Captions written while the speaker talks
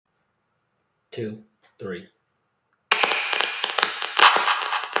Two, three.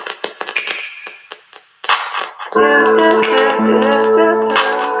 My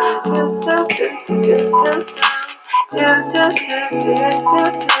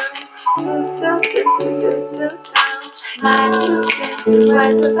 2 cents is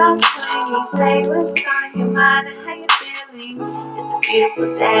worth about 20. Say what's on your mind and how you feeling. It's a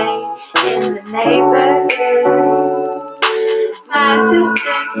beautiful day in the neighborhood. My 2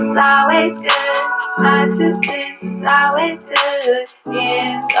 cents is always good. My 2 cents is always good.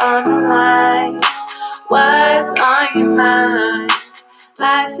 Hands on the line. What's on your mind?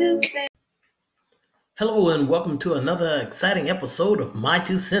 My 2 cents. Hello and welcome to another exciting episode of My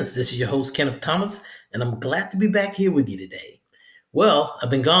Two Cents. This is your host, Kenneth Thomas, and I'm glad to be back here with you today. Well,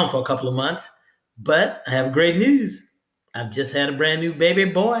 I've been gone for a couple of months, but I have great news. I've just had a brand new baby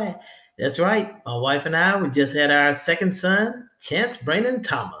boy. That's right. My wife and I, we just had our second son, Chance Brandon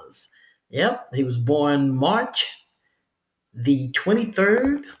Thomas. Yep, he was born March the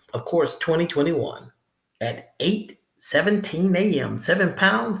 23rd, of course, 2021 at 8:17 a.m., 7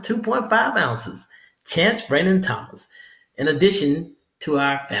 pounds, 2.5 ounces. Chance Brandon Thomas. In addition to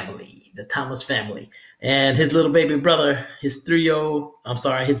our family, the Thomas family, and his little baby brother, his big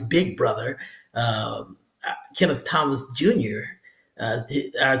brother, uh, Kenneth Thomas Jr.,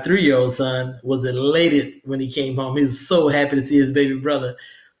 our 3-year-old son, was elated when he came home. He was so happy to see his baby brother.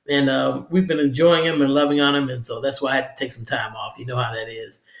 And we've been enjoying him and loving on him. And so that's why I had to take some time off. You know how that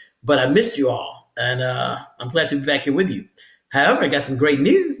is. But I missed you all. And I'm glad to be back here with you. However, I got some great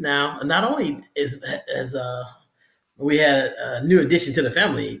news now. Not only as we had a new addition to the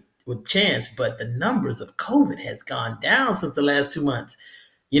family with Chance, but the numbers of COVID has gone down since the last 2 months.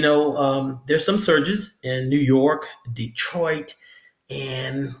 There's some surges in New York, Detroit,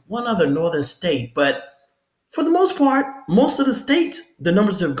 and one other northern state. But for the most part, most of the states, the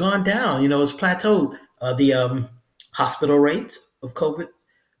numbers have gone down. It's plateaued. The hospital rates of COVID,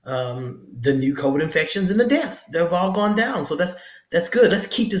 the new COVID infections, and the deaths, they've all gone down. So that's good. Let's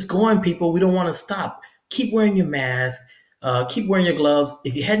keep this going, people. We don't want to stop. Keep wearing your mask. Keep wearing your gloves.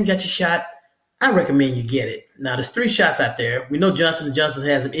 If you hadn't got your shot, I recommend you get it. Now, there's 3 shots out there. We know Johnson & Johnson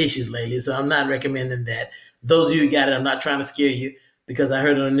has some issues lately, so I'm not recommending that. Those of you who got it, I'm not trying to scare you because I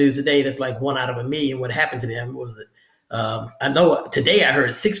heard on the news today that's like 1 out of 1 million. What happened to them? What was it? I know today I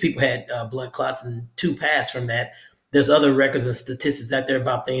heard 6 people had blood clots and 2 passed from that. There's other records and statistics out there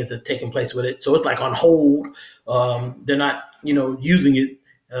about things that are taking place with it. So it's like on hold. They're not, using it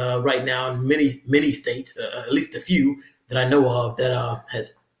right now in many states, at least a few that I know of that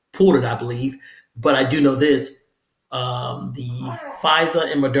has pulled it, I believe. But I do know this: the Pfizer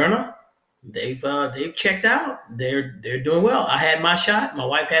and Moderna, they've checked out. They're doing well. I had my shot. My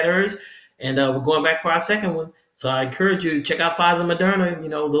wife had hers, and we're going back for our second one. So I encourage you to check out Pfizer and Moderna.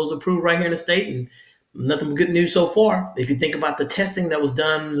 Those approved right here in the state, and nothing but good news so far. If you think about the testing that was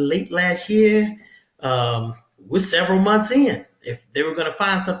done late last year, we're several months in. If they were going to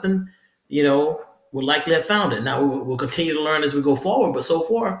find something, we'll likely have found it. Now we'll continue to learn as we go forward, but so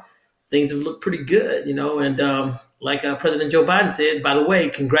far things have looked pretty good, And like President Joe Biden said, by the way,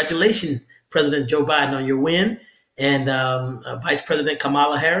 congratulations, President Joe Biden, on your win, and Vice President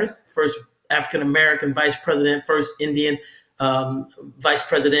Kamala Harris, first African American vice president, first Indian vice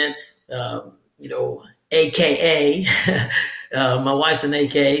president. Uh, AKA. My wife's an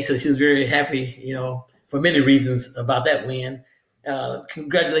AKA, so she was very happy, for many reasons about that win.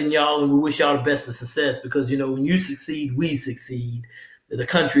 Congratulating y'all, and we wish y'all the best of success because, when you succeed, we succeed. The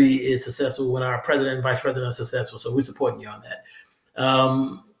country is successful when our president and vice president are successful, so we're supporting you on that.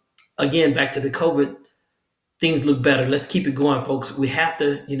 Again, back to the COVID, things look better. Let's keep it going, folks. We have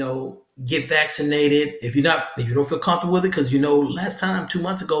to, get vaccinated. If you don't feel comfortable with it, because last time 2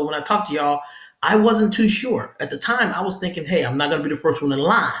 months ago when I talked to y'all, I wasn't too sure. At the time, I was thinking, hey, I'm not going to be the first one in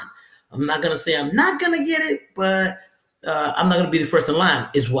line. I'm not going to say I'm not going to get it, but I'm not going to be the first in line,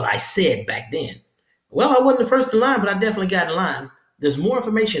 is what I said back then. Well, I wasn't the first in line, but I definitely got in line. There's more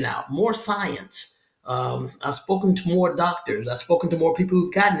information out, more science. I've spoken to more doctors. I've spoken to more people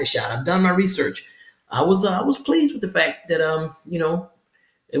who've gotten the shot. I've done my research. I was pleased with the fact that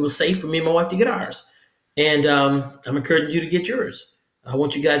it was safe for me and my wife to get ours, and I'm encouraging you to get yours. I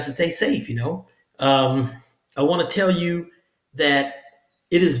want you guys to stay safe. I want to tell you that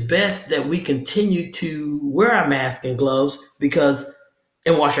it is best that we continue to wear our mask and gloves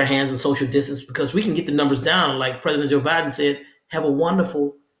and wash our hands and social distance because we can get the numbers down. Like President Joe Biden said, have a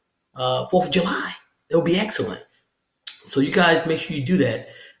wonderful 4th of July. It'll be excellent. So you guys make sure you do that.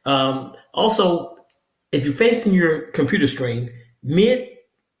 Also, if you're facing your computer screen,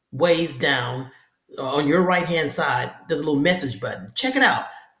 midways down on your right hand side, there's a little message button. Check it out.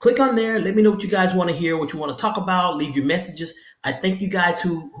 click on there. Let me know what you guys want to hear, what you want to talk about. Leave your messages. I thank you guys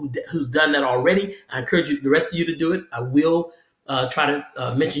who's done that already. I encourage you, the rest of you, to do it. I will try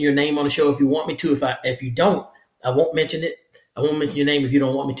to mention your name on the show if you want me to. If you don't, I won't mention it. I won't mention your name if you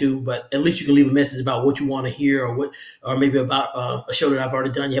don't want me to, but at least you can leave a message about what you want to hear, or maybe about a show that I've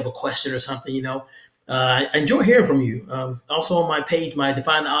already done. You have a question or something, I enjoy hearing from you. Also on my page, my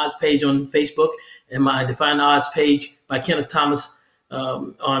Define the Odds page on Facebook, and my Define the Odds page by Kenneth Thomas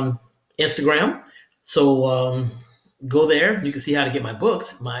on Instagram. So go there. You can see how to get my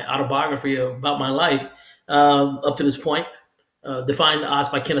books, my autobiography about my life up to this point, Define the Odds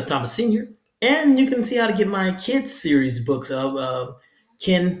by Kenneth Thomas Sr. And you can see how to get my kids series books of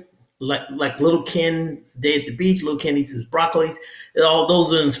Ken, like Little Ken's Day at the Beach, Little Ken Eats His Broccolis. All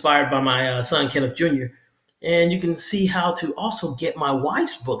those are inspired by my son, Kenneth Jr. And you can see how to also get my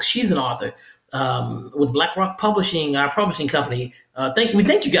wife's books. She's an author with BlackRock Publishing, our publishing company. We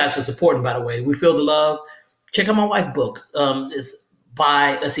thank you guys for supporting, by the way. We feel the love. Check out my wife's book. It's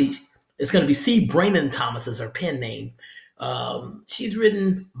by, it's going to be C. Brandon Thomas is her pen name. She's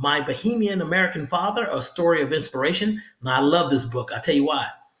written My Bahamian American Father, A Story of Inspiration. Now, I love this book. I'll tell you why.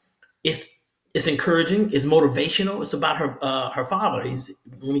 It's encouraging. It's motivational. It's about her father.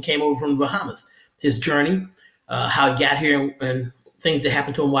 When he came over from the Bahamas, his journey, how he got here, and things that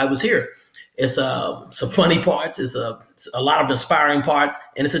happened to him while he was here. It's some funny parts. It's a lot of inspiring parts,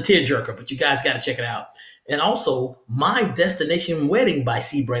 and it's a tearjerker. But you guys got to check it out. And also, My Destination Wedding by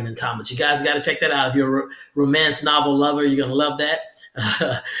C. Brandon Thomas. You guys got to check that out. If you're a romance novel lover, you're going to love that.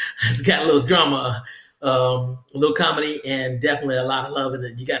 It's got a little drama, a little comedy, and definitely a lot of love in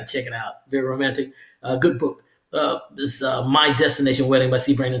it. You got to check it out. Very romantic. Good book. This My Destination Wedding by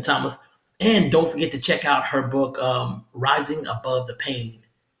C. Brandon Thomas. And don't forget to check out her book, Rising Above the Pain.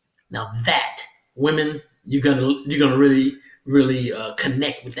 Now that, women, you're gonna really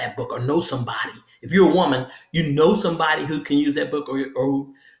connect with that book, or know somebody. If you're a woman, you know somebody who can use that book, or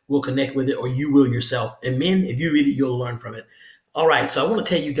will connect with it, or you will yourself. And men, if you read it, you'll learn from it. All right, so I want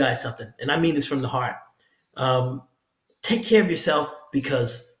to tell you guys something, and I mean this from the heart. Take care of yourself,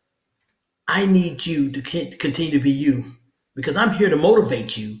 because I need you to continue to be you, because I'm here to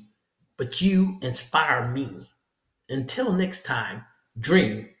motivate you, but you inspire me. Until next time,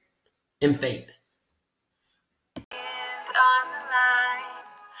 dream in faith. And on the line,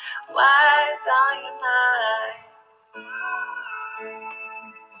 what's on your mind?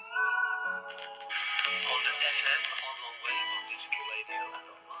 On FM, on long-wave, on digital radio, and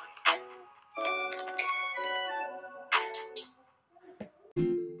online.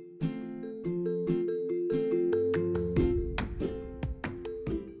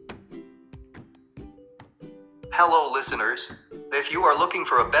 Hello, listeners. If you are looking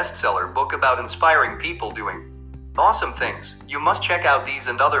for a bestseller book about inspiring people doing awesome things, you must check out these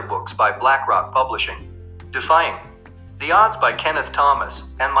and other books by BlackRock Publishing. Defying the Odds by Kenneth Thomas,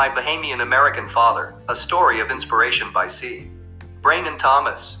 and My Bahamian American Father, A Story of Inspiration by C. Brandon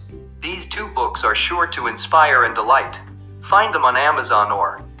Thomas. These two books are sure to inspire and delight. Find them on Amazon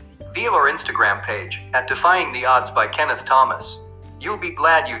or via our Instagram page at Defying the Odds by Kenneth Thomas. You'll be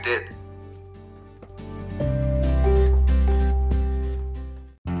glad you did.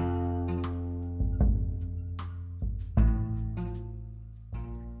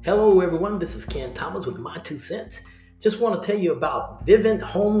 Hello, everyone. This is Ken Thomas with My 2 Cents. Just want to tell you about Vivint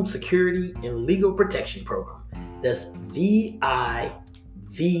Home Security and Legal Protection Program. That's VIVINT.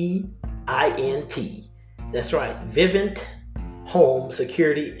 That's right, Vivint Home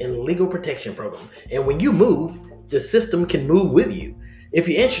Security and Legal Protection Program. And when you move, the system can move with you. If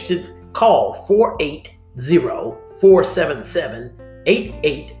you're interested, call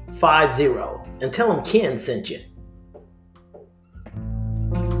 480-477-8850 and tell them Ken sent you.